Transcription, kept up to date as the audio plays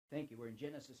Thank you. We're in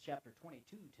Genesis chapter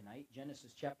 22 tonight.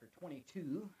 Genesis chapter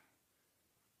 22,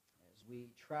 as we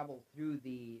travel through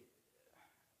the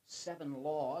 7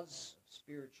 laws of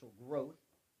spiritual growth.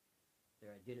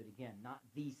 There, I did it again. Not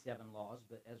the 7 laws,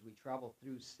 but as we travel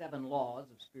through 7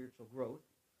 laws of spiritual growth.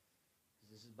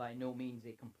 This is by no means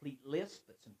a complete list,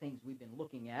 but some things we've been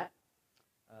looking at.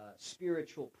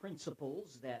 Spiritual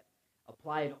principles that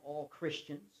apply to all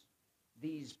Christians.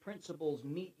 These principles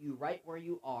meet you right where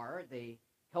you are. They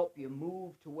help you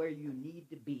move to where you need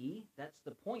to be. That's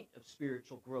the point of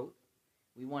spiritual growth.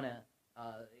 We want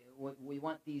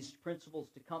these principles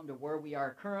to come to where we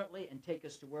are currently and take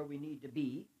us to where we need to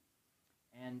be.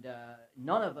 And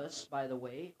none of us, by the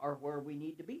way, are where we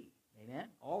need to be. Amen?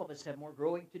 All of us have more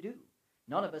growing to do.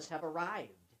 None of us have arrived.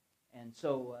 And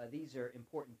so these are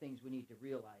important things we need to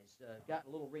realize. Got a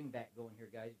little ringback going here,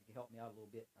 guys. If you can help me out a little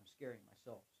bit. I'm scaring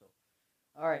myself.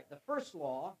 All right, the first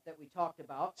law that we talked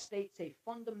about states a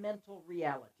fundamental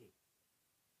reality.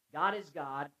 God is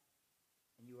God,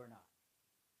 and you are not.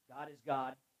 God is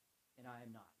God, and I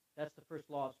am not. That's the first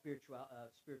law of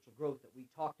spiritual growth that we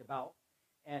talked about.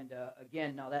 And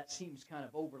again, now that seems kind of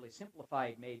overly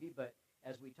simplified maybe, but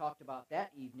as we talked about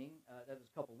that evening, that was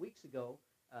a couple weeks ago,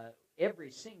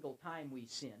 every single time we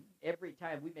sin, every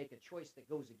time we make a choice that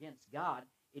goes against God,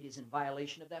 it is in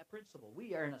violation of that principle.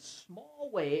 We are in a small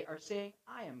way are saying,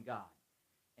 I am God,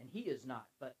 and He is not.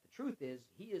 But the truth is,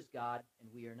 He is God, and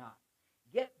we are not.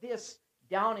 Get this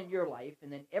down in your life,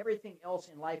 and then everything else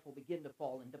in life will begin to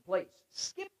fall into place.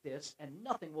 Skip this, and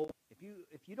nothing will.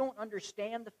 If you don't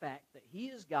understand the fact that He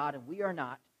is God and we are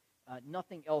not,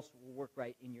 nothing else will work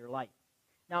right in your life.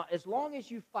 Now, as long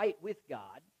as you fight with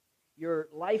God, your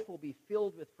life will be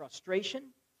filled with frustration,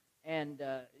 and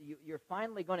you're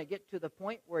finally going to get to the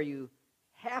point where you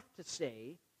have to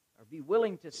say, or be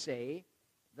willing to say,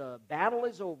 the battle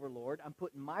is over, Lord. I'm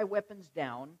putting my weapons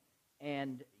down,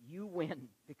 and you win.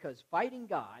 Because fighting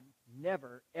God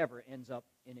never, ever ends up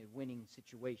in a winning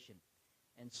situation.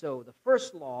 And so the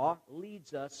first law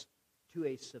leads us to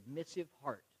a submissive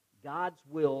heart. God's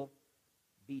will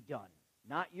be done.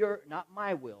 Not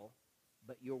my will,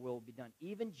 but your will be done.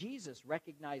 Even Jesus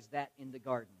recognized that in the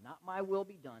garden. Not my will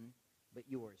be done, but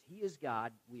yours. He is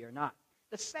God, we are not.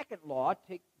 The second law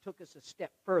took us a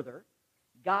step further.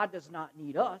 God does not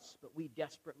need us, but we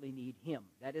desperately need Him.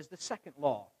 That is the second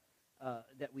law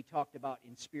that we talked about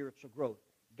in spiritual growth.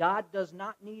 God does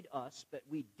not need us, but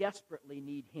we desperately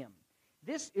need Him.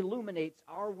 This illuminates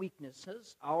our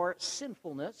weaknesses, our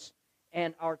sinfulness,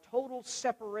 and our total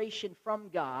separation from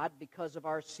God because of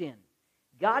our sin.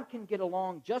 God can get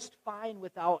along just fine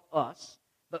without us,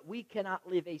 but we cannot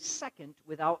live a second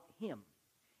without Him.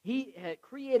 He had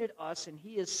created us, and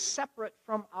He is separate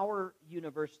from our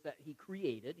universe that He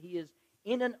created. He is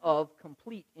in and of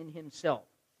complete in Himself.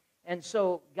 And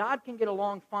so God can get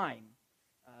along fine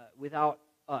without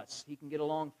us. He can get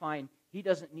along fine. He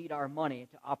doesn't need our money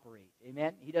to operate.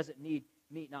 Amen? He doesn't need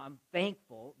me. Now, I'm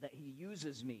thankful that He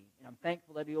uses me, and I'm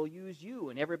thankful that He'll use you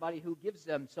and everybody who gives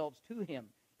themselves to Him.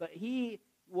 But He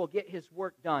will get His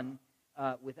work done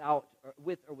with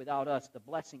or without us. The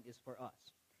blessing is for us.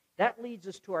 That leads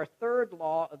us to our third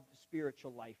law of the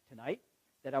spiritual life tonight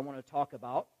that I want to talk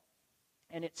about.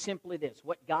 And it's simply this.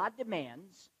 What God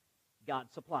demands,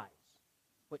 God supplies.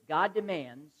 What God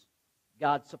demands,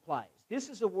 God supplies. This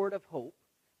is a word of hope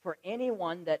for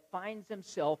anyone that finds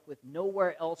himself with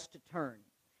nowhere else to turn.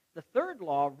 The third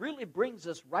law really brings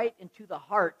us right into the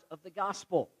heart of the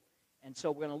gospel. And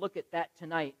so we're going to look at that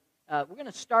tonight. We're going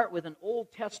to start with an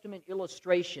Old Testament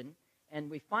illustration, and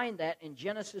we find that in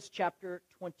Genesis chapter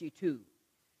 22.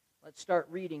 Let's start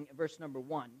reading verse number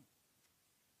 1.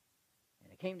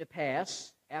 And it came to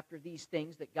pass, after these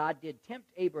things, that God did tempt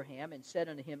Abraham, and said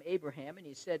unto him, Abraham, and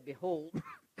he said, Behold,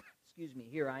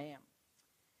 here I am.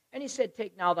 And he said,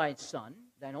 Take now thy son,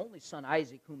 thine only son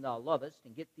Isaac, whom thou lovest,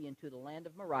 and get thee into the land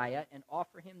of Moriah, and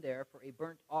offer him there for a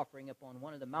burnt offering upon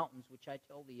one of the mountains which I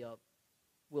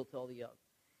will tell thee of.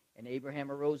 And Abraham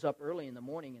arose up early in the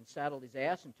morning and saddled his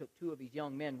ass and took 2 of his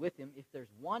young men with him. If there's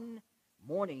one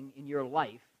morning in your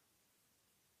life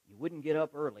you wouldn't get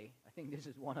up early, I think this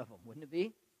is one of them, wouldn't it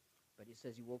be? But he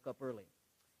says he woke up early.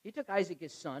 He took Isaac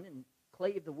his son and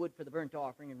clave the wood for the burnt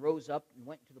offering and rose up and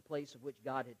went to the place of which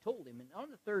God had told him. And on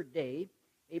the third day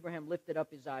Abraham lifted up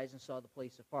his eyes and saw the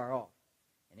place afar off.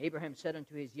 And Abraham said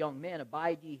unto his young men,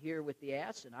 Abide ye here with the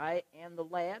ass, and I and the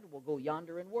lad will go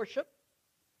yonder and worship,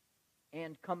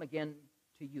 and come again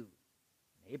to you.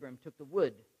 And Abraham took the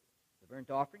wood, the burnt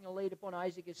offering, and laid upon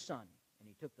Isaac his son. And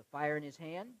he took the fire in his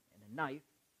hand and a knife,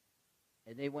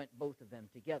 and they went both of them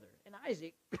together. And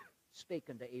Isaac spake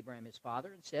unto Abraham his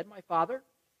father, and said, My father.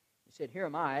 He said, "Here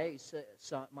am I, he said,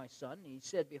 my son." And he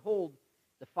said, "Behold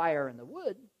the fire and the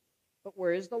wood, but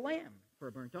where is the lamb for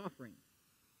a burnt offering?"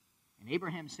 And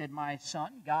Abraham said, "My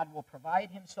son, God will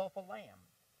provide himself a lamb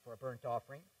for a burnt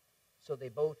offering." So they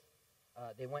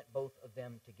went both of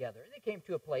them together. And they came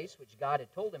to a place which God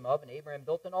had told him of, and Abraham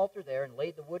built an altar there and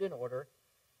laid the wood in order,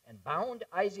 and bound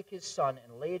Isaac his son,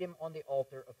 and laid him on the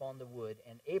altar upon the wood.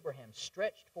 And Abraham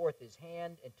stretched forth his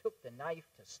hand, and took the knife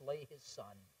to slay his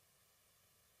son.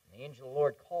 And the angel of the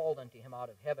Lord called unto him out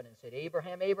of heaven, and said,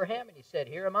 "Abraham, Abraham." And he said,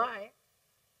 "Here am I."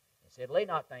 He said, "Lay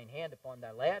not thine hand upon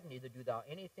thy lad, neither do thou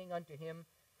anything unto him.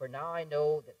 For now I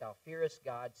know that thou fearest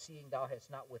God, seeing thou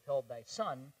hast not withheld thy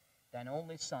son, thine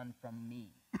only son, from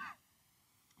me."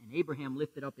 And Abraham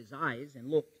lifted up his eyes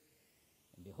and looked,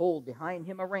 and behold, behind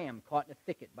him a ram caught in a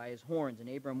thicket by his horns. And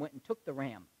Abraham went and took the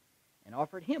ram, and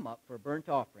offered him up for a burnt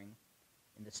offering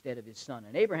in the stead of his son.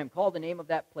 And Abraham called the name of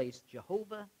that place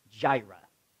Jehovah-Jireh.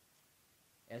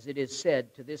 As it is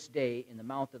said, to this day, in the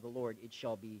mount of the Lord it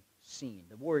shall be seen.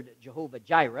 The word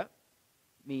Jehovah-Jireh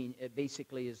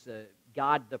basically is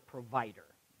God the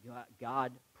provider.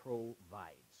 God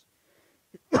provides.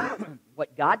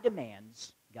 What God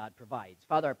demands, God provides.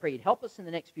 Father, I pray you'd help us in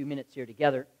the next few minutes here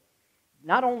together,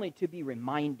 not only to be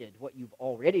reminded what you've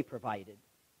already provided,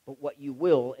 but what you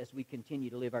will as we continue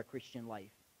to live our Christian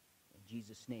life. In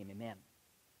Jesus' name, amen.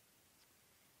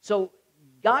 So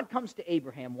God comes to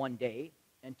Abraham one day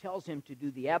and tells him to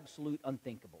do the absolute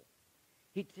unthinkable.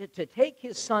 To take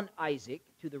his son Isaac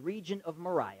to the region of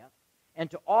Moriah and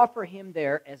to offer him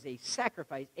there as a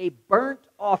sacrifice, a burnt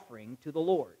offering to the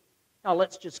Lord. Now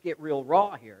let's just get real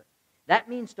raw here. That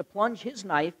means to plunge his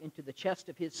knife into the chest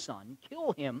of his son,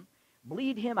 kill him,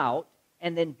 bleed him out,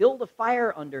 and then build a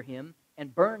fire under him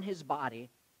and burn his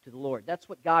body to the Lord. That's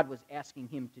what God was asking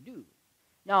him to do.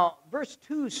 Now, verse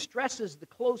 2 stresses the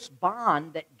close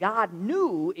bond that God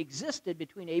knew existed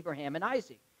between Abraham and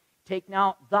Isaac. "Take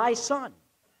now thy son,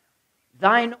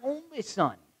 thine only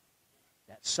son,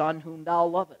 that son whom thou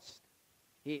lovest."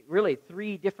 Really,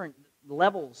 3 different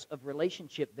levels of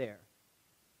relationship there.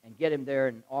 And get him there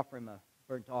and offer him a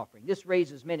burnt offering. This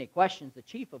raises many questions, the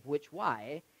chief of which,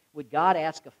 why would God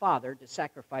ask a father to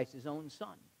sacrifice his own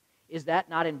son? Is that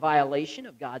not in violation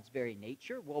of God's very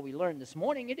nature? Well, we learned this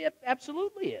morning it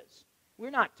absolutely is. We're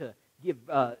not to give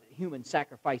human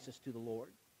sacrifices to the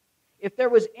Lord. If there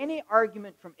was any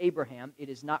argument from Abraham, it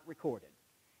is not recorded.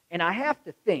 And I have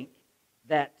to think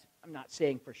that, I'm not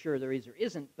saying for sure there is or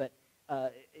isn't, but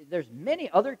there's many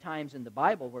other times in the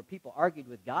Bible where people argued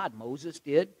with God. Moses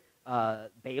did,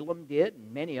 Balaam did,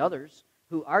 and many others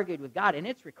who argued with God. And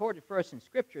it's recorded for us in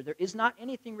Scripture. There is not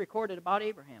anything recorded about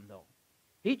Abraham, though.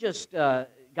 He just,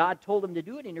 God told him to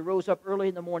do it, and he rose up early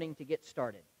in the morning to get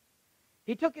started.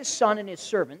 He took his son and his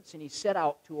servants, and he set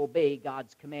out to obey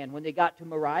God's command. When they got to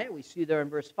Moriah, we see there in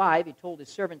verse 5, he told his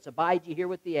servants, "Abide ye here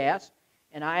with the ass,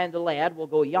 and I and the lad will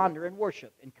go yonder and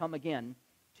worship, and come again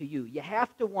to you." You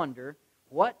have to wonder,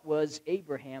 what was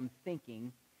Abraham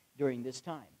thinking during this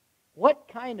time? What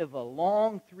kind of a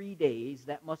long 3 days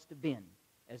that must have been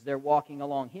as they're walking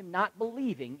along, him not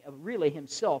believing really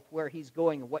himself where he's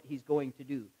going and what he's going to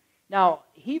do. Now,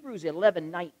 Hebrews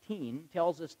 11:19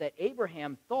 tells us that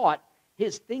Abraham thought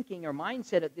his thinking or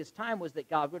mindset at this time was that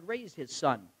God would raise his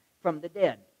son from the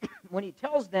dead. When he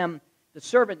tells them, the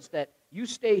servants, that you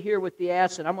stay here with the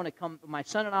ass and I'm going to come, my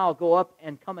son and I will go up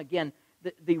and come again,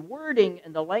 the wording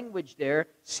and the language there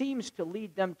seems to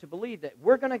lead them to believe that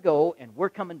we're going to go and we're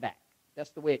coming back. That's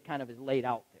the way it kind of is laid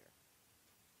out there.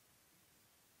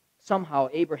 Somehow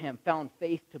Abraham found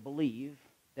faith to believe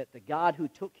that the God who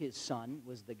took his son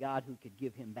was the God who could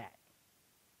give him back.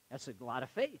 That's a lot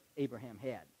of faith Abraham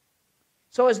had.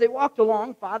 So as they walked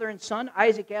along, father and son,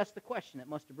 Isaac asked the question that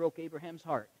must have broke Abraham's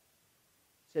heart.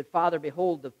 He said, "Father,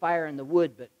 behold the fire and the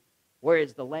wood, but where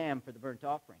is the lamb for the burnt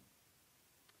offering?"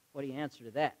 What do you answer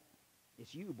to that?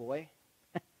 It's you, boy.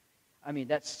 I mean,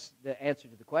 that's the answer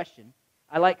to the question.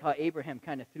 I like how Abraham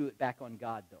kind of threw it back on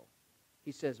God, though.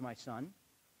 He says, "My son,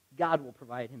 God will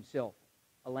provide himself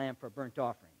a lamb for a burnt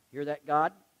offering." Hear that,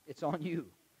 God? It's on you.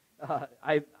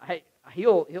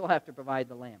 He'll have to provide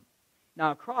the lamb.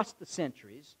 Now, across the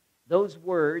centuries, those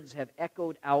words have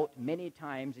echoed out many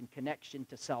times in connection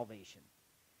to salvation.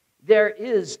 There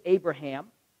is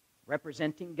Abraham,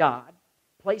 representing God,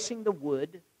 placing the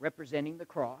wood, representing the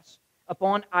cross,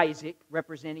 upon Isaac,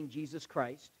 representing Jesus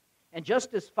Christ. And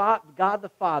just as God the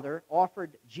Father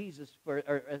offered Jesus,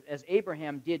 as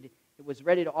Abraham did, it was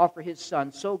ready to offer his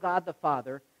son, so God the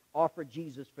Father offered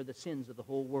Jesus for the sins of the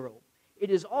whole world. It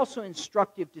is also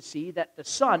instructive to see that the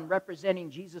son,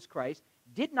 representing Jesus Christ,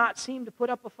 did not seem to put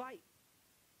up a fight.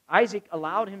 Isaac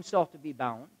allowed himself to be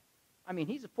bound. I mean,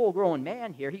 he's a full-grown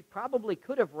man here. He probably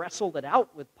could have wrestled it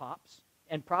out with Pops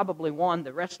and probably won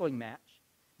the wrestling match,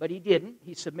 but he didn't.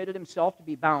 He submitted himself to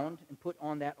be bound and put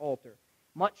on that altar.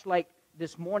 Much like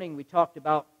this morning we talked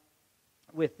about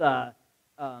with, it'd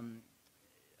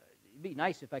be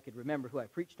nice if I could remember who I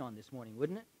preached on this morning,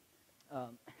 wouldn't it?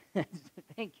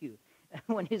 Thank you.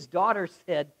 When his daughter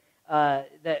said, to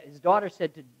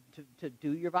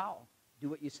do your vow, do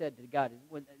what you said to God.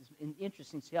 It's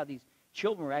interesting to see how these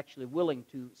children were actually willing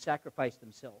to sacrifice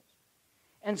themselves.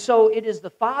 And so it is the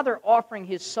Father offering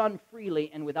His Son freely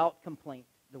and without complaint,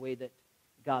 the way that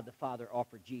God the Father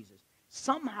offered Jesus.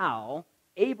 Somehow,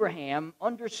 Abraham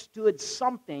understood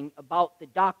something about the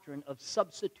doctrine of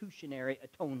substitutionary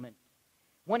atonement.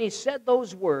 When he said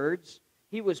those words,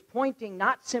 he was pointing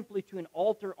not simply to an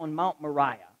altar on Mount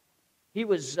Moriah. He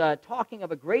was talking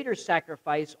of a greater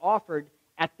sacrifice offered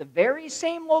at the very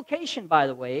same location, by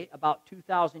the way, about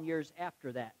 2,000 years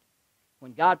after that,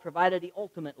 when God provided the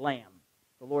ultimate lamb,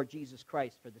 the Lord Jesus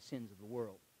Christ, for the sins of the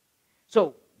world.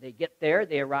 So they get there,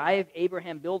 they arrive,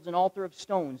 Abraham builds an altar of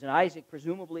stones, and Isaac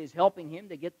presumably is helping him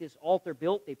to get this altar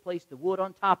built. They place the wood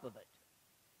on top of it.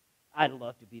 I'd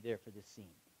love to be there for this scene.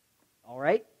 All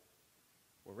right?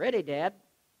 We're ready, Dad.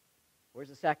 Where's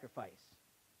the sacrifice?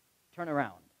 Turn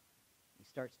around. He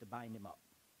starts to bind him up,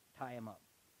 tie him up.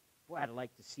 Boy, I'd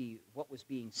like to see what was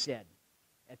being said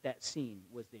at that scene.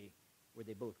 Were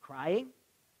they both crying?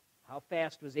 How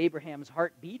fast was Abraham's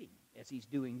heart beating as he's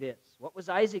doing this? What was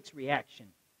Isaac's reaction?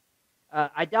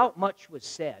 I doubt much was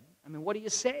said. I mean, what do you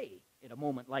say in a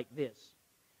moment like this?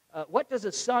 What does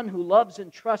a son who loves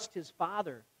and trusts his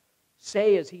father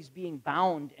say as he's being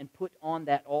bound and put on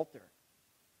that altar?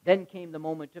 Then came the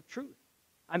moment of truth.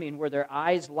 I mean, were their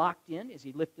eyes locked in as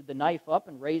he lifted the knife up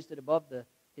and raised it above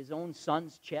his own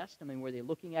son's chest? I mean, were they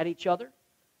looking at each other?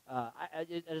 I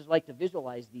just like to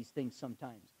visualize these things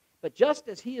sometimes. But just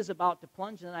as he is about to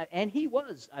plunge the knife, and he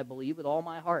was, I believe, with all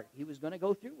my heart, he was going to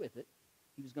go through with it.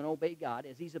 He was going to obey God.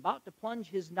 As he's about to plunge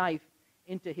his knife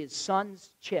into his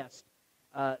son's chest,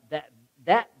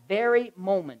 that very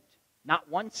moment, not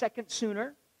 1 second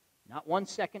sooner, not 1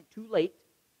 second too late,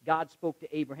 God spoke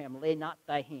to Abraham, "Lay not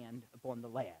thy hand upon the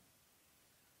lad."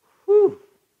 Whew!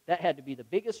 That had to be the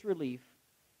biggest relief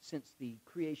since the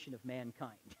creation of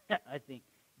mankind, I think,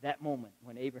 that moment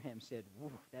when Abraham said,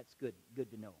 "That's good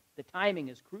to know." The timing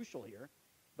is crucial here,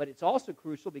 but it's also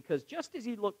crucial because just as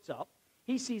he looks up,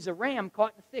 he sees a ram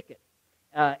caught in a thicket.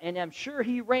 And I'm sure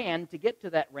he ran to get to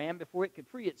that ram before it could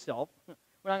free itself. We're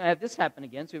not going to have this happen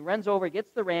again. So he runs over,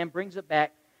 gets the ram, brings it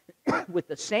back. With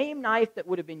the same knife that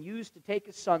would have been used to take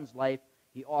his son's life,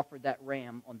 he offered that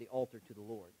ram on the altar to the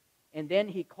Lord. And then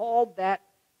he called that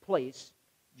place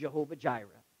Jehovah Jireh.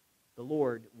 The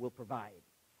Lord will provide.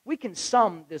 We can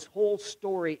sum this whole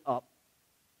story up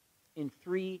in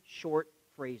 3 short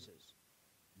phrases.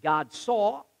 God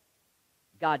saw,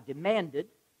 God demanded,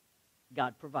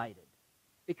 God provided.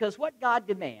 Because what God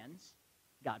demands,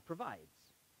 God provides.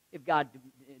 If God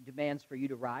demands for you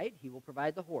to ride, He will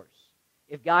provide the horse.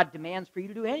 If God demands for you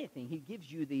to do anything, He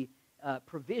gives you the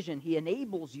provision. He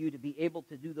enables you to be able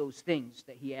to do those things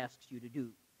that He asks you to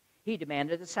do. He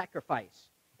demanded a sacrifice,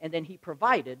 and then He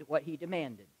provided what He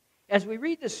demanded. As we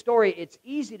read this story, it's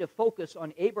easy to focus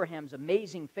on Abraham's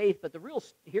amazing faith, but the real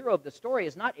hero of the story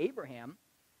is not Abraham.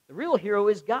 The real hero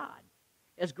is God.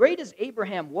 As great as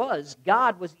Abraham was,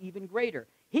 God was even greater.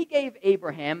 He gave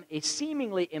Abraham a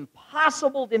seemingly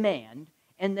impossible demand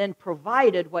and then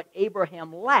provided what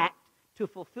Abraham lacked to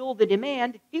fulfill the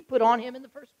demand He put on him in the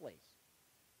first place.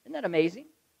 Isn't that amazing?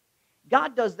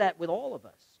 God does that with all of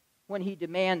us when He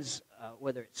demands,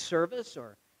 whether it's service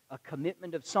or a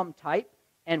commitment of some type,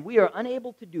 and we are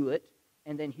unable to do it,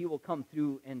 and then He will come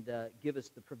through and give us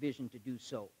the provision to do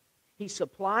so. He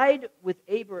supplied with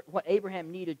what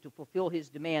Abraham needed to fulfill his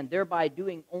demand, thereby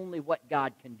doing only what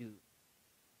God can do.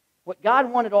 What God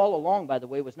wanted all along, by the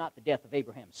way, was not the death of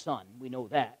Abraham's son. We know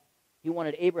that. He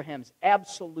wanted Abraham's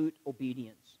absolute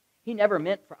obedience. He never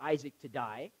meant for Isaac to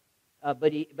die,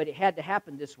 but it had to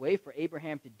happen this way for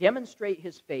Abraham to demonstrate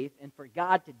his faith and for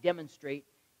God to demonstrate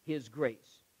His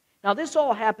grace. Now, this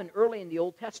all happened early in the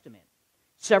Old Testament.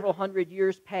 Several hundred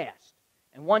years passed,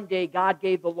 and one day God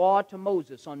gave the law to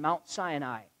Moses on Mount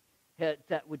Sinai.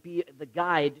 That would be the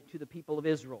guide to the people of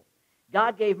Israel.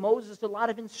 God gave Moses a lot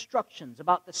of instructions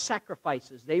about the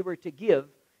sacrifices they were to give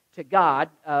to God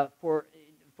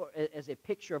as a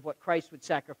picture of what Christ would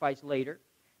sacrifice later,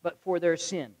 but for their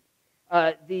sin.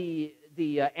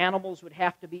 The animals would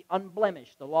have to be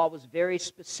unblemished. The law was very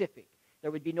specific. There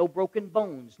would be no broken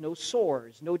bones, no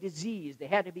sores, no disease. They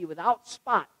had to be without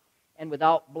spot and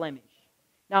without blemish.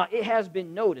 Now, it has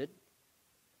been noted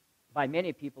by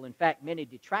many people, in fact, many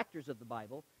detractors of the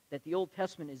Bible, that the Old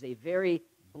Testament is a very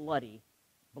bloody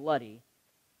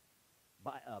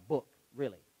book,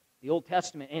 really. The Old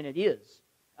Testament, and it is.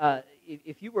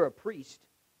 If you were a priest,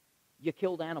 you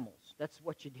killed animals. That's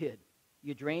what you did.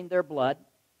 You drained their blood,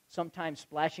 sometimes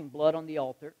splashing blood on the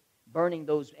altar, burning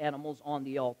those animals on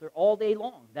the altar all day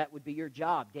long. That would be your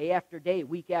job, day after day,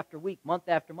 week after week, month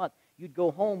after month. You'd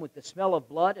go home with the smell of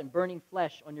blood and burning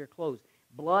flesh on your clothes.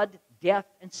 Blood, death,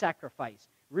 and sacrifice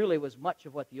really was much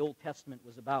of what the Old Testament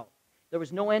was about. There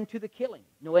was no end to the killing,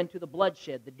 no end to the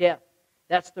bloodshed, the death.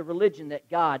 That's the religion that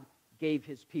God gave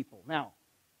his people. Now,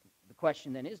 the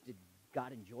question then is, did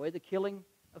God enjoy the killing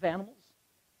of animals?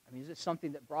 I mean, is this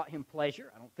something that brought him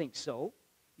pleasure? I don't think so.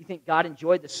 You think God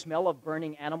enjoyed the smell of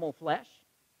burning animal flesh?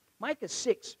 Micah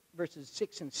 6, verses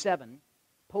 6 and 7,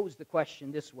 pose the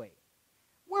question this way.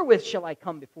 Wherewith shall I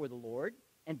come before the Lord,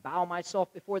 and bow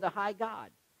myself before the high God?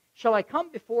 Shall I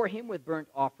come before him with burnt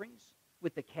offerings,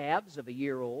 with the calves of a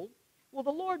year old? Will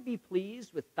the Lord be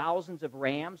pleased with thousands of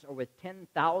rams, or with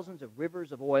 10,000s of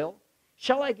rivers of oil?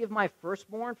 Shall I give my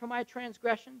firstborn for my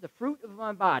transgression, the fruit of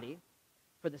my body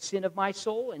for the sin of my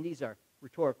soul? And these are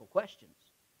rhetorical questions.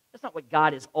 That's not what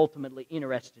God is ultimately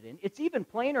interested in. It's even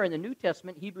plainer in the New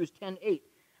Testament, Hebrews 10:8.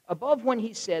 Above when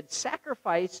he said,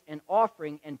 sacrifice and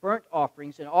offering and burnt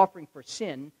offerings and offering for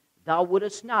sin, thou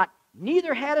wouldest not,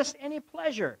 neither hadst any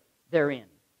pleasure therein,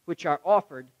 which are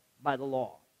offered by the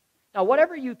law. Now,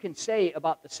 whatever you can say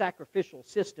about the sacrificial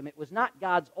system, it was not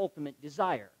God's ultimate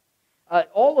desire.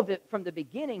 All of it, from the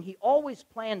beginning, he always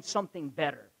planned something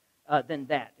better than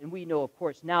that. And we know, of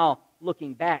course, now,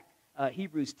 looking back,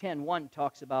 Hebrews 10:1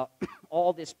 talks about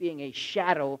all this being a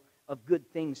shadow of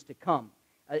good things to come.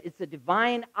 It's a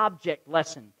divine object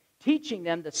lesson, teaching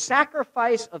them the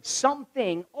sacrifice of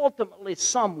something, ultimately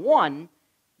someone,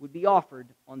 would be offered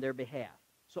on their behalf.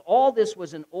 So all this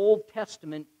was an Old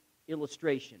Testament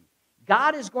illustration.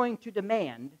 God is going to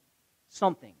demand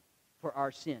something for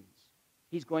our sins.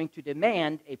 He's going to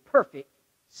demand a perfect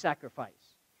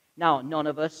sacrifice. Now, none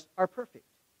of us are perfect.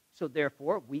 So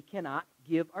therefore, we cannot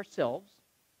give ourselves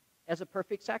as a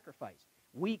perfect sacrifice.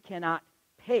 We cannot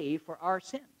pay for our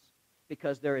sins,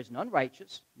 because there is none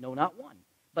righteous, no, not one.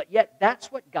 But yet,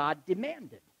 that's what God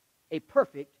demanded, a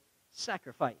perfect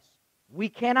sacrifice. We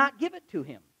cannot give it to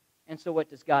him. And so what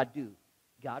does God do?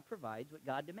 God provides what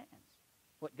God demands.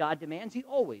 What God demands, he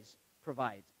always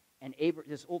provides. And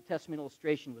this Old Testament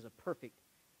illustration was a perfect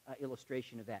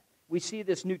illustration of that. We see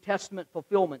this New Testament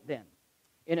fulfillment then.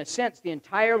 In a sense, the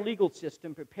entire legal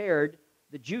system prepared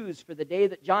the Jews for the day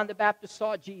that John the Baptist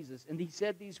saw Jesus. And he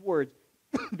said these words,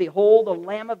 Behold, the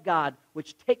Lamb of God,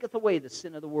 which taketh away the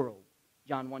sin of the world.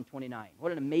 John 1:29.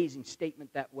 What an amazing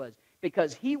statement that was.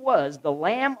 Because he was the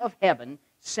Lamb of heaven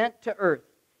sent to earth.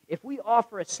 If we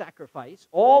offer a sacrifice,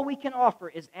 all we can offer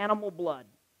is animal blood.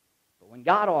 But when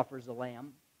God offers a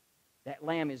lamb, that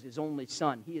lamb is his only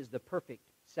son. He is the perfect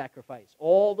sacrifice.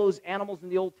 All those animals in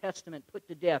the Old Testament put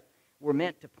to death were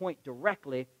meant to point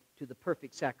directly to the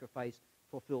perfect sacrifice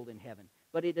fulfilled in heaven.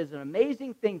 But it is an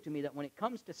amazing thing to me that when it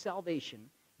comes to salvation,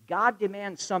 God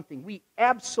demands something we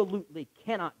absolutely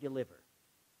cannot deliver.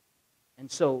 And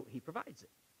so he provides it.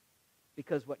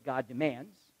 Because what God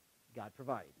demands, God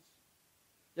provides.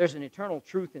 There's an eternal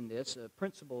truth in this, a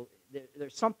principle.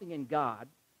 There's something in God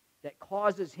that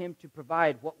causes him to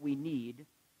provide what we need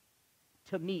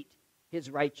to meet his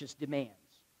righteous demands.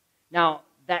 Now,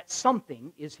 that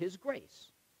something is his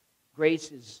grace.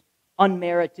 Grace is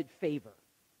unmerited favor.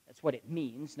 That's what it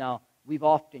means. Now, we've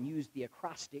often used the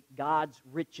acrostic, God's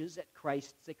riches at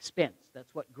Christ's expense.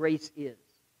 That's what grace is.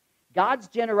 God's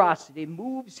generosity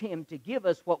moves him to give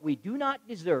us what we do not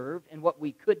deserve and what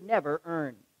we could never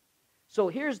earn. So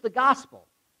here's the gospel.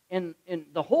 In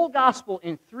the whole gospel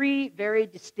in three very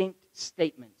distinct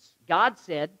statements. God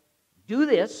said, do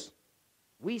this.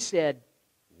 We said,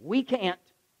 we can't.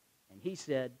 And he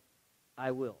said,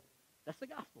 I will. That's the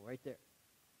gospel right there.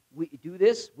 We do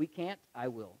this, we can't, I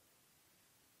will.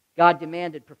 God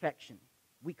demanded perfection.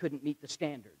 We couldn't meet the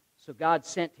standard. So God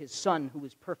sent his son who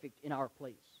was perfect in our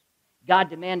place. God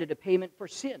demanded a payment for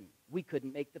sin. We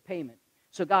couldn't make the payment.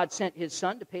 So God sent his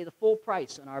son to pay the full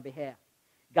price on our behalf.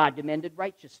 God demanded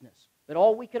righteousness. But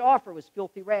all we could offer was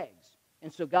filthy rags.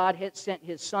 And so God had sent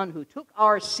his son who took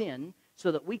our sin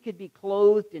so that we could be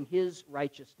clothed in his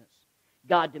righteousness.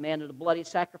 God demanded a bloody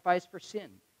sacrifice for sin.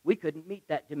 We couldn't meet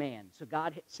that demand. So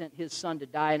God had sent his son to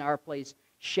die in our place,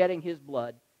 shedding his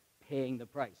blood, paying the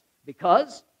price.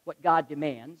 Because what God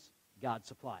demands, God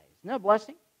supplies. Isn't that a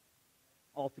blessing?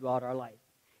 All throughout our life.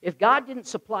 If God didn't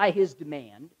supply his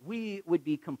demand, we would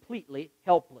be completely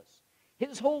helpless.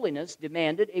 His holiness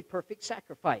demanded a perfect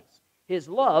sacrifice. His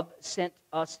love sent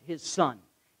us His Son.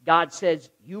 God says,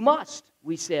 you must.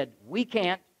 We said, we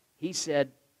can't. He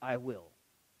said, I will.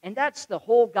 And that's the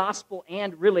whole gospel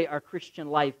and really our Christian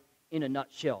life in a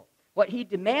nutshell. What He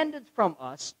demanded from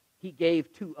us, He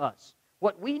gave to us.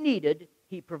 What we needed,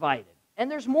 He provided.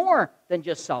 And there's more than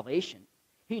just salvation.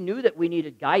 He knew that we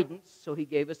needed guidance, so He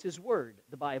gave us His Word,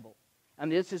 the Bible. I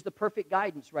mean, this is the perfect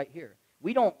guidance right here.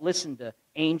 We don't listen to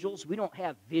angels. We don't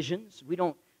have visions. We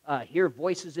don't hear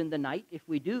voices in the night. If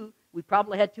we do, we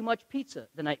probably had too much pizza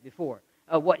the night before.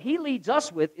 What He leads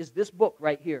us with is this book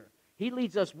right here. He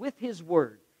leads us with His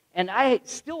Word. And I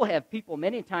still have people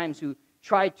many times who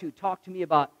try to talk to me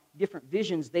about different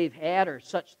visions they've had or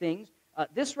such things.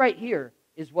 This right here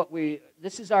is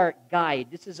this is our guide.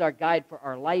 This is our guide for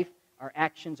our life, our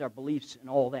actions, our beliefs, and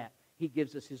all that. He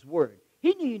gives us His Word.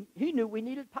 He knew we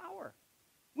needed power.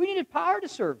 We needed power to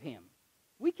serve Him.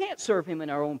 We can't serve Him in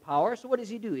our own power, so what does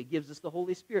He do? He gives us the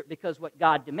Holy Spirit, because what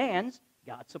God demands,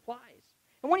 God supplies.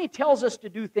 And when He tells us to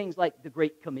do things like the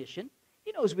Great Commission,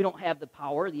 He knows we don't have the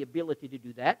power, the ability to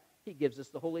do that. He gives us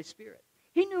the Holy Spirit.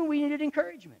 He knew we needed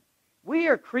encouragement. We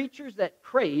are creatures that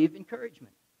crave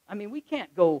encouragement. I mean, we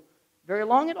can't go very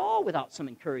long at all without some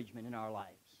encouragement in our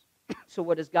lives. So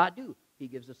what does God do? He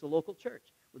gives us a local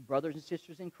church with brothers and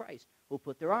sisters in Christ who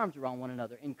put their arms around one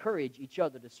another, encourage each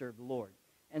other to serve the Lord.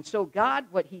 And so God,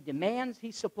 what He demands,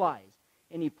 He supplies.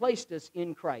 And He placed us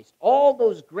in Christ. All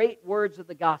those great words of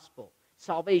the gospel,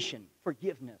 salvation,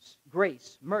 forgiveness,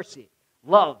 grace, mercy,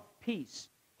 love, peace,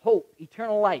 hope,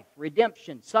 eternal life,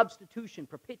 redemption, substitution,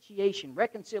 propitiation,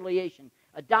 reconciliation,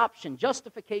 adoption,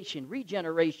 justification,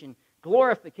 regeneration,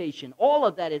 glorification, all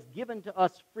of that is given to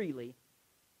us freely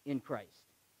in Christ.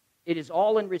 It is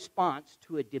all in response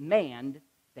to a demand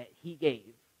that He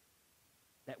gave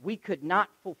that we could not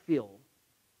fulfill,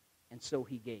 and so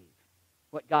He gave.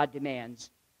 What God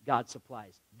demands, God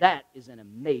supplies. That is an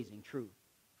amazing truth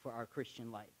for our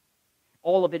Christian life.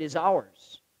 All of it is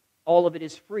ours. All of it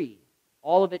is free.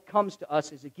 All of it comes to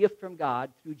us as a gift from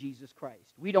God through Jesus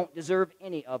Christ. We don't deserve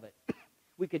any of it.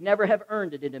 We could never have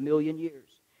earned it in a million years.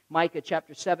 Micah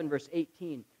chapter 7, verse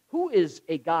 18. Who is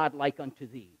a God like unto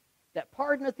thee, that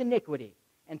pardoneth iniquity,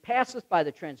 and passeth by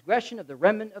the transgression of the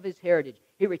remnant of his heritage?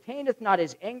 He retaineth not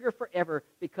his anger forever,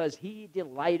 because he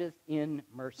delighteth in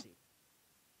mercy.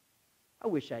 I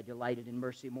wish I delighted in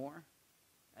mercy more.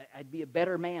 I'd be a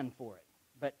better man for it.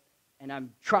 And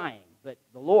I'm trying, but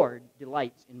the Lord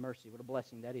delights in mercy. What a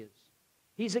blessing that is.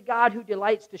 He's a God who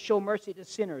delights to show mercy to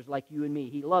sinners like you and me.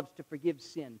 He loves to forgive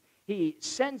sin. He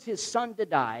sends His Son to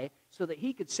die so that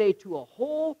He could say to a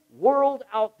whole world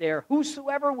out there,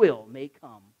 whosoever will may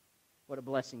come. What a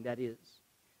blessing that is.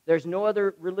 There's no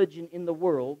other religion in the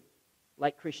world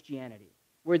like Christianity.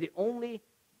 We're the only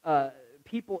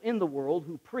people in the world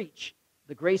who preach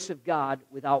the grace of God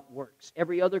without works.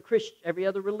 Every other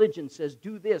religion says,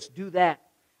 do this, do that.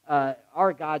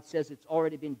 Our God says it's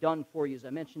already been done for you. As I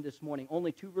mentioned this morning,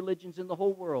 only two religions in the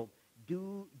whole world,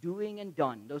 doing and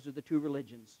done. Those are the two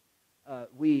religions.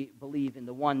 We believe in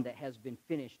the one that has been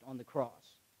finished on the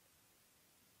cross.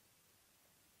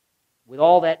 With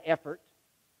all that effort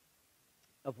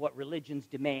of what religions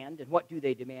demand, and what do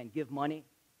they demand? Give money,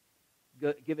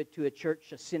 give it to a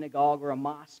church, a synagogue, or a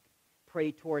mosque,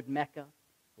 pray toward Mecca,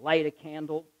 light a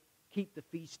candle, keep the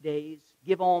feast days,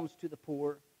 give alms to the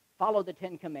poor, follow the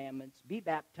 10 Commandments, be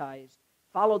baptized,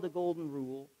 follow the golden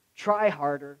rule, try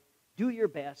harder, do your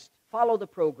best, follow the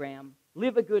program,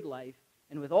 live a good life.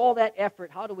 And with all that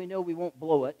effort, how do we know we won't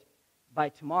blow it by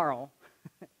tomorrow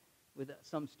with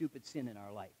some stupid sin in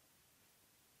our life?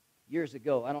 Years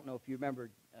ago, I don't know if you remember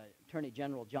Attorney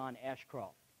General John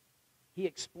Ashcroft. He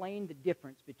explained the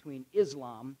difference between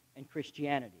Islam and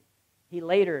Christianity. He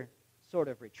later sort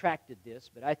of retracted this,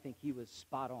 but I think he was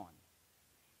spot on.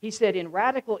 He said, in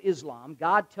radical Islam,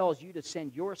 God tells you to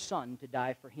send your son to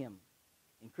die for him.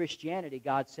 In Christianity,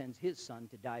 God sends His Son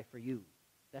to die for you.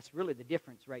 That's really the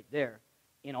difference right there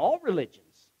in all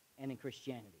religions and in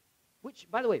Christianity.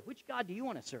 By the way, which God do you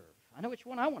want to serve? I know which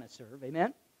one I want to serve,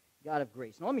 amen? God of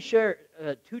grace. Now let me share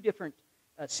two different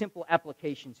simple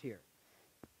applications here.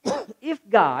 If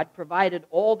God provided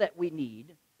all that we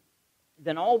need,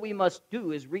 then all we must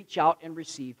do is reach out and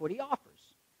receive what He offers.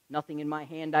 Nothing in my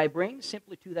hand I bring,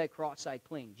 simply to thy cross I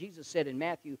cling. Jesus said in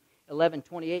Matthew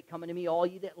 11:28, come unto me, all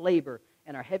ye that labor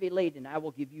and are heavy laden, I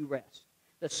will give you rest.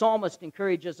 The psalmist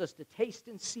encourages us to taste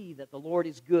and see that the Lord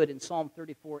is good in Psalm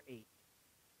 34:8.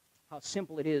 How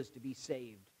simple it is to be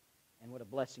saved, and what a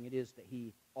blessing it is that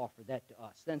He offered that to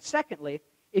us. Then secondly,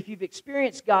 if you've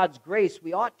experienced God's grace,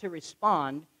 we ought to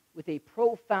respond with a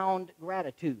profound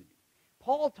gratitude.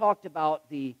 Paul talked about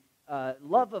the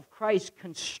love of Christ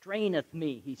constraineth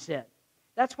me, he said.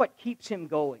 That's what keeps him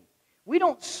going. We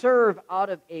don't serve out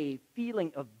of a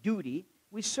feeling of duty.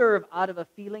 We serve out of a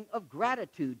feeling of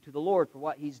gratitude to the Lord for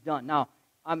what he's done. Now,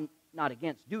 I'm not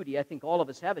against duty. I think all of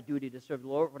us have a duty to serve the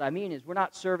Lord. What I mean is we're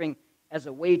not serving as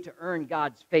a way to earn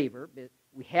God's favor.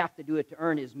 We have to do it to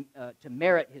earn to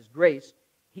merit his grace.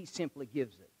 He simply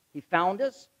gives it. He found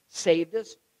us, saved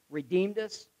us, redeemed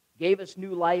us, gave us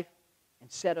new life, and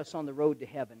set us on the road to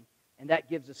heaven. And that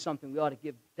gives us something we ought to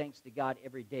give thanks to God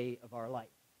every day of our life.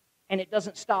 And it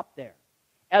doesn't stop there.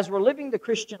 As we're living the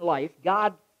Christian life,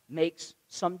 God makes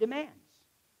some demands.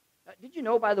 Did you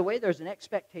know, by the way, there's an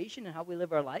expectation in how we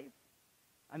live our life?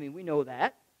 I mean, we know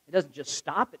that. It doesn't just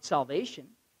stop at salvation.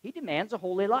 He demands a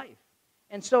holy life.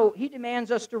 And so he demands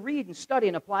us to read and study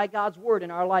and apply God's word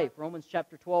in our life. Romans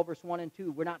chapter 12, verse 1 and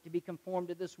 2. We're not to be conformed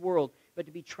to this world, but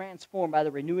to be transformed by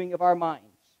the renewing of our minds.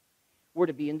 We're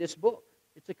to be in this book.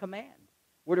 It's a command.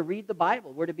 We're to read the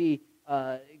Bible. We're to be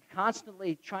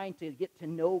constantly trying to get to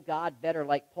know God better,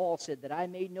 like Paul said, that I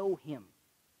may know him.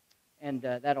 And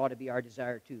that ought to be our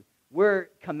desire too. We're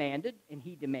commanded, and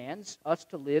he demands us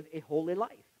to live a holy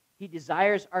life. He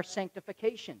desires our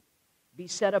sanctification. Be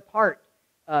set apart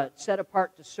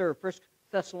to serve. 1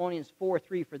 Thessalonians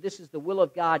 4:3, for this is the will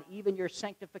of God, even your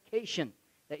sanctification,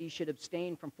 that ye should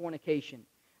abstain from fornication.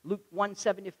 Luke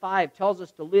 1:75 tells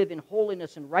us to live in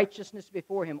holiness and righteousness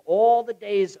before him all the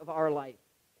days of our life.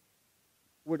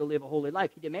 We're to live a holy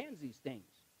life. He demands these things.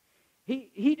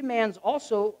 He demands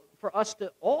also for us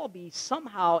to all be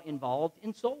somehow involved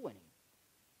in soul winning,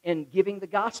 in giving the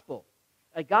gospel.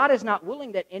 God is not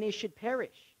willing that any should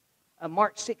perish.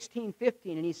 Mark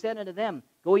 16:15, and he said unto them,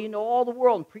 go ye into all the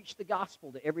world and preach the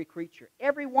gospel to every creature.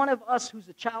 Every one of us who's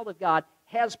a child of God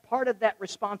has part of that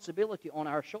responsibility on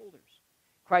our shoulders.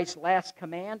 Christ's last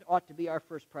command ought to be our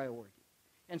first priority.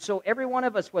 And so every one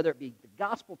of us, whether it be the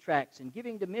gospel tracts and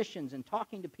giving to missions and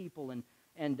talking to people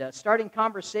and starting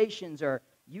conversations or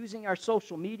using our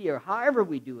social media or however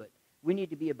we do it, we need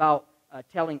to be about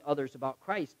telling others about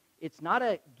Christ. It's not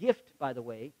a gift, by the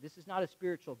way. This is not a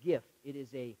spiritual gift. It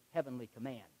is a heavenly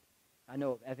command. I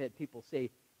know I've had people say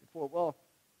before, well,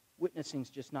 witnessing's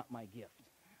just not my gift.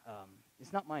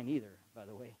 It's not mine either, by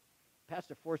the way.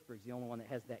 Pastor Forsberg's the only one that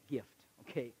has that gift,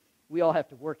 okay? We all have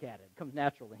to work at it. It comes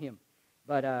natural to him.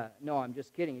 But no, I'm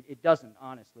just kidding. It doesn't,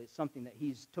 honestly. It's something that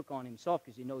he's took on himself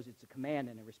because he knows it's a command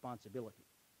and a responsibility.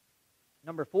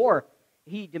 Number 4,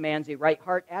 he demands a right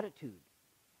heart attitude.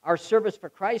 Our service for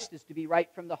Christ is to be right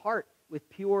from the heart with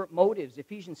pure motives.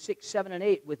 Ephesians 6, 7, and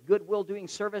 8, with good will doing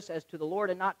service as to the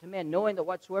Lord and not to men, knowing that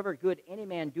whatsoever good any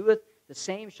man doeth, the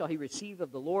same shall he receive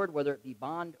of the Lord, whether it be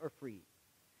bond or free.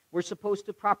 We're supposed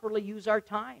to properly use our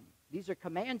time. These are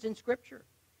commands in Scripture.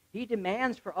 He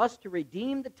demands for us to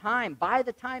redeem the time, buy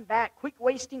the time back, quit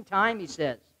wasting time, he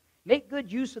says. Make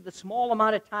good use of the small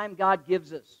amount of time God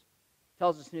gives us.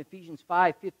 Tells us in Ephesians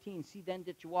 5:15, see then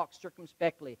that you walk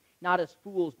circumspectly, not as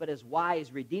fools, but as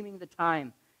wise, redeeming the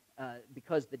time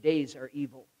because the days are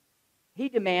evil. He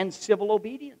demands civil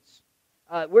obedience.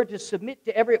 We're to submit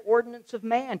to every ordinance of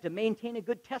man, to maintain a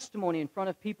good testimony in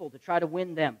front of people, to try to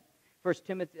win them. 1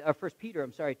 Peter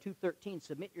 2:13,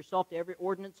 submit yourself to every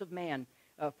ordinance of man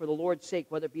for the Lord's sake,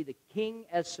 whether it be the king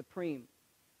as supreme.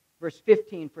 Verse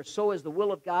 15, for so is the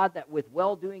will of God that with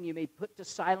well-doing you may put to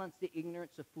silence the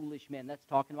ignorance of foolish men. That's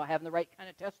talking about having the right kind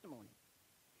of testimony.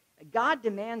 God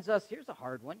demands us, here's a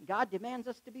hard one, God demands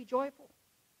us to be joyful.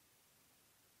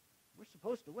 We're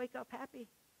supposed to wake up happy.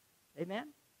 Amen?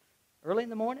 Early in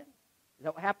the morning. Is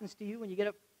that what happens to you when you get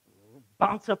up,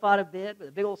 bounce up out of bed with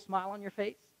a big old smile on your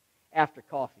face? After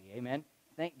coffee, amen?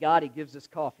 Thank God he gives us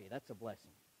coffee. That's a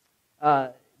blessing.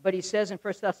 But he says in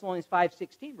 1 Thessalonians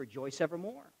 5:16, rejoice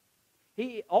evermore.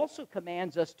 He also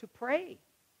commands us to pray.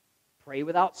 Pray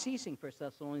without ceasing, 1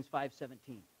 Thessalonians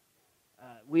 5:17.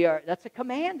 That's a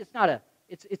command.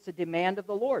 It's a demand of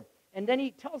the Lord. And then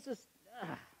he tells us,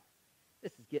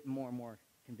 this is getting more and more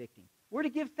convicting. We're to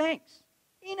give thanks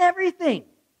in everything.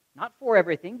 Not for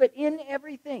everything, but in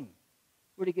everything.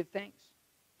 We're to give thanks.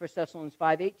 1 Thessalonians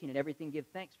 5:18, in everything give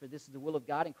thanks, for this is the will of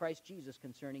God in Christ Jesus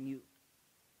concerning you.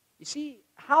 You see,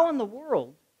 how in the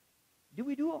world do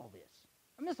we do all this?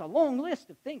 I mean, it's a long list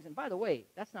of things. And by the way,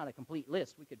 that's not a complete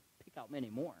list. We could pick out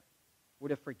many more. We're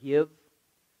to forgive.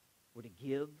 We're to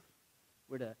give.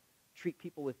 We're to treat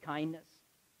people with kindness.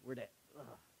 We're to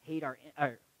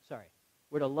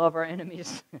we're to love our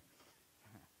enemies.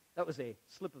 That was a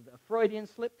Freudian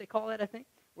slip, they call that, I think.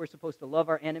 We're supposed to love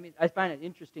our enemies. I find it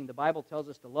interesting. The Bible tells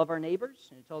us to love our neighbors,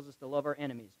 and it tells us to love our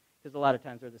enemies, because a lot of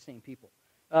times they're the same people.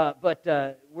 But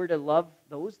we're to love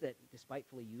those that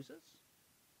despitefully use us.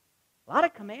 A lot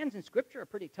of commands in Scripture are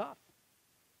pretty tough.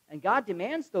 And God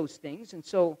demands those things. And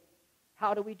so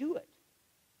how do we do it?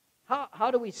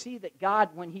 How do we see that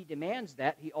God, when he demands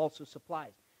that, he also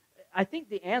supplies? I think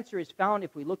the answer is found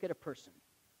if we look at a person.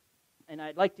 And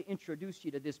I'd like to introduce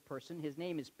you to this person. His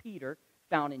name is Peter,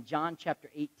 found in John chapter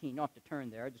 18. You don't have to turn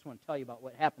there. I just want to tell you about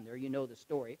what happened there. You know the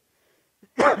story.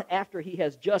 After he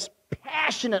has just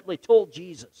passionately told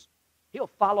Jesus, he'll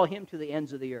follow him to the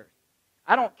ends of the earth.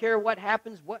 I don't care what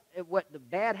happens, what the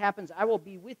bad happens, I will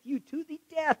be with you to the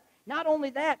death. Not only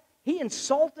that, he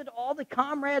insulted all the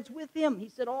comrades with him. He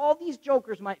said, all these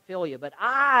jokers might fail you, but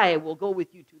I will go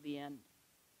with you to the end.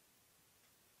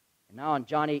 And now in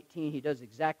John 18, he does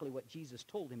exactly what Jesus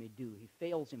told him he'd do. He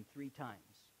fails him 3 times.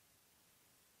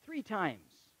 3 times.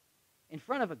 In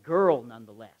front of a girl,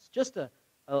 nonetheless. Just a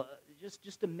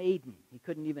maiden. He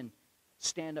couldn't even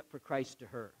stand up for Christ to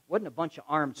her. Wasn't a bunch of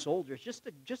armed soldiers.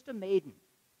 Just a maiden.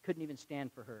 Couldn't even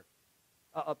stand for her.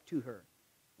 Up to her.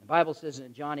 The Bible says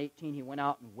in John 18, he went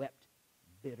out and wept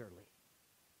bitterly.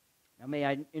 Now may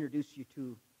I introduce you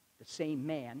to the same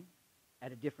man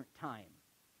at a different time.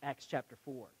 Acts chapter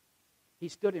 4. He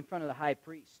stood in front of the high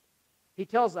priest. He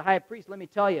tells the high priest, let me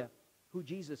tell you who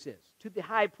Jesus is. To the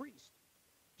high priest.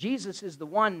 Jesus is the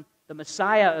one, the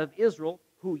Messiah of Israel,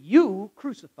 who you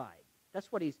crucified.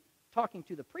 That's what he's talking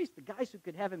to the priest, the guys who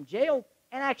could have him jailed,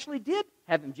 and actually did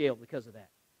have him jailed because of that.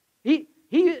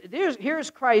 Here's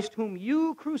Christ whom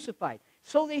you crucified.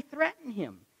 So they threaten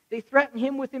him. They threaten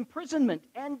him with imprisonment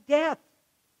and death.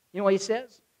 You know what he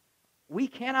says? We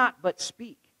cannot but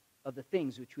speak of the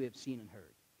things which we have seen and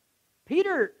heard.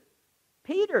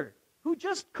 Peter, who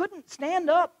just couldn't stand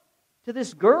up to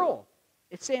this girl,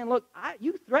 is saying, look,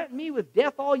 you threaten me with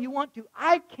death all you want to.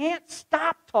 I can't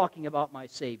stop talking about my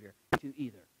Savior to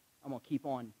either. I'm going to keep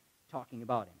on talking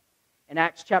about him. In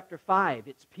Acts chapter 5,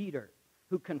 it's Peter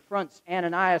who confronts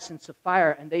Ananias and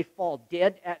Sapphira, and they fall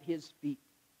dead at his feet.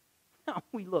 Now,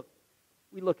 we look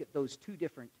at those 2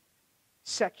 different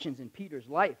sections in Peter's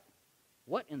life.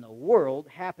 What in the world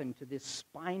happened to this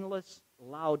spineless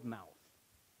loudmouth?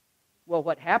 Well,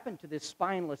 what happened to this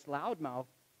spineless loudmouth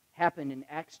happened in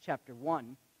Acts chapter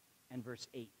 1 and verse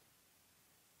 8.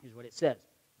 Here's what it says.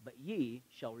 But ye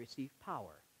shall receive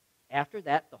power. After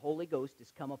that, the Holy Ghost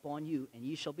is come upon you, and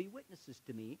ye shall be witnesses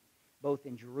to me, both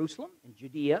in Jerusalem, and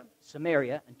Judea,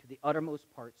 Samaria, and to the uttermost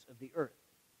parts of the earth.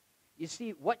 You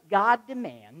see, what God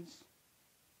demands,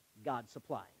 God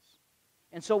supplies.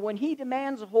 And so when he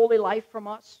demands a holy life from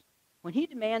us, when he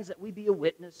demands that we be a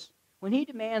witness, when he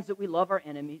demands that we love our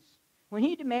enemies, when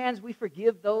he demands we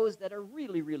forgive those that are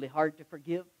really, really hard to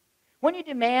forgive, when he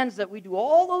demands that we do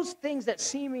all those things that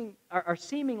are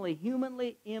seemingly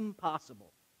humanly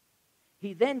impossible,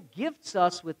 he then gifts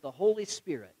us with the Holy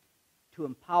Spirit to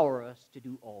empower us to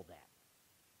do all that.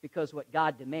 Because what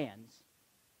God demands,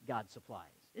 God supplies.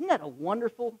 Isn't that a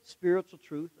wonderful spiritual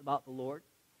truth about the Lord?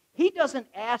 He doesn't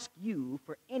ask you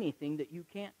for anything that you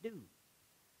can't do.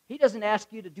 He doesn't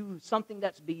ask you to do something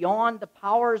that's beyond the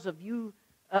powers of you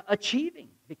achieving,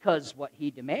 because what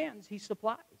he demands, he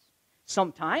supplies.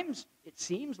 Sometimes it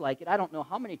seems like it. I don't know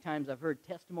how many times I've heard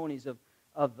testimonies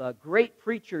of great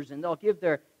preachers, and they'll give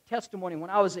their testimony. When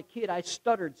I was a kid, I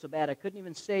stuttered so bad I couldn't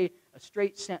even say a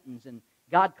straight sentence, and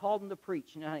God called them to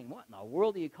preach. And I think, what in the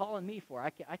world are you calling me for?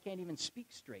 I can't even speak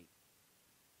straight.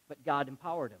 But God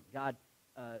empowered them. God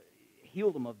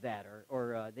healed them of that,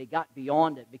 or they got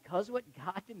beyond it. Because what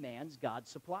God demands, God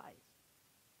supplies.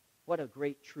 What a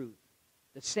great truth.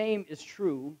 The same is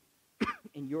true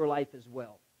in your life as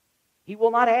well. He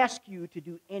will not ask you to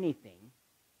do anything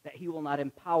that he will not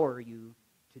empower you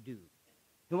to do.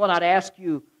 He will not ask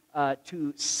you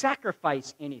to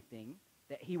sacrifice anything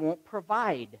that he won't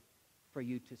provide for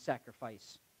you to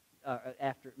sacrifice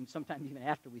after, and sometimes even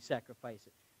after we sacrifice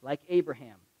it. Like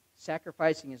Abraham,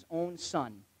 sacrificing his own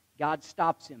son, God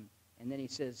stops him, and then he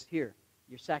says, here,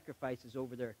 your sacrifice is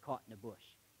over there caught in a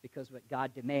bush. Because what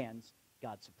God demands,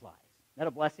 God supplies. Isn't that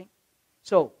a blessing?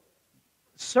 So,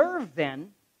 serve then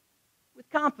with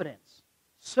confidence.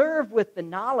 Serve with the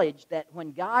knowledge that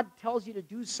when God tells you to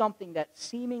do something that's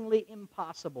seemingly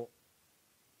impossible,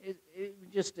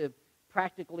 just a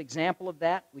practical example of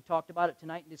that, we talked about it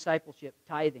tonight in discipleship,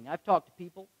 tithing. I've talked to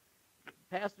people,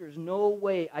 Pastor, there's no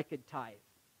way I could tithe.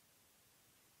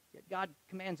 Yet God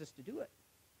commands us to do it.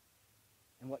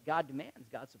 And what God demands,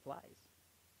 God supplies.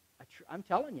 I'm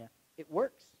telling you, it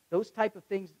works. Those type of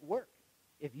things work.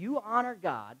 If you honor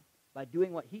God by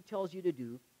doing what he tells you to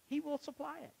do, he will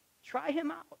supply it. Try him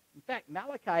out. In fact,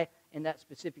 Malachi, in that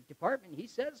specific department, he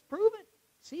says, prove it.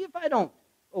 See if I don't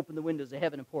open the windows of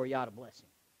heaven and pour you out a blessing.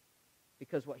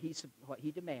 Because what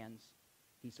he demands,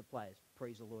 he supplies.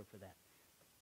 Praise the Lord for that.